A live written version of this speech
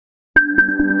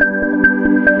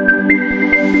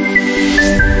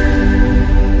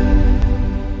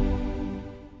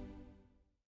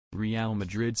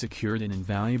Madrid secured an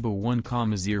invaluable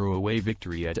 1-0 away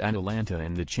victory at Atalanta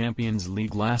in the Champions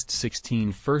League last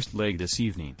 16 first leg this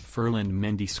evening. Ferland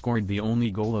Mendy scored the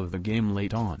only goal of the game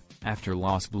late on, after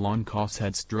Los Blancos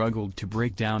had struggled to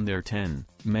break down their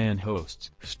 10-man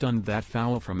hosts. Stunned that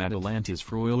foul from Atalanta's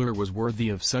Freuler was worthy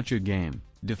of such a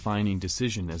game-defining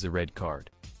decision as a red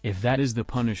card. If that is the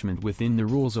punishment within the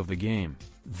rules of the game,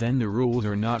 then the rules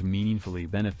are not meaningfully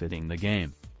benefiting the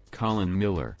game. Colin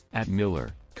Miller,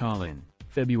 Colin,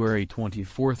 February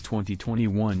 24,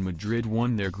 2021. Madrid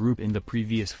won their group in the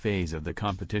previous phase of the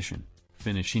competition,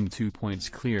 finishing 2 points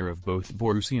clear of both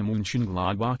Borussia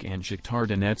Mönchengladbach and Shakhtar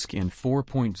Donetsk and 4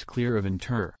 points clear of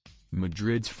Inter.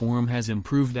 Madrid's form has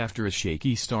improved after a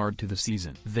shaky start to the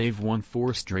season. They've won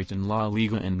 4 straight in La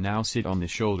Liga and now sit on the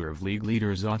shoulder of league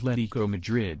leaders Atletico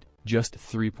Madrid, just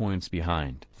 3 points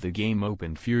behind. The game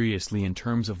opened furiously in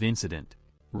terms of incident.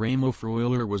 Remo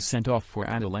Freuler was sent off for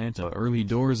Atalanta early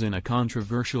doors in a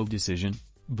controversial decision,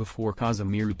 before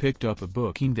Casemiro picked up a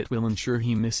booking that will ensure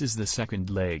he misses the second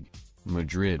leg.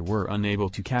 Madrid were unable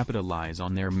to capitalize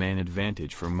on their man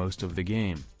advantage for most of the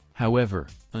game, however,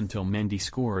 until Mendy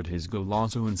scored his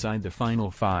golazo inside the final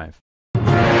 5.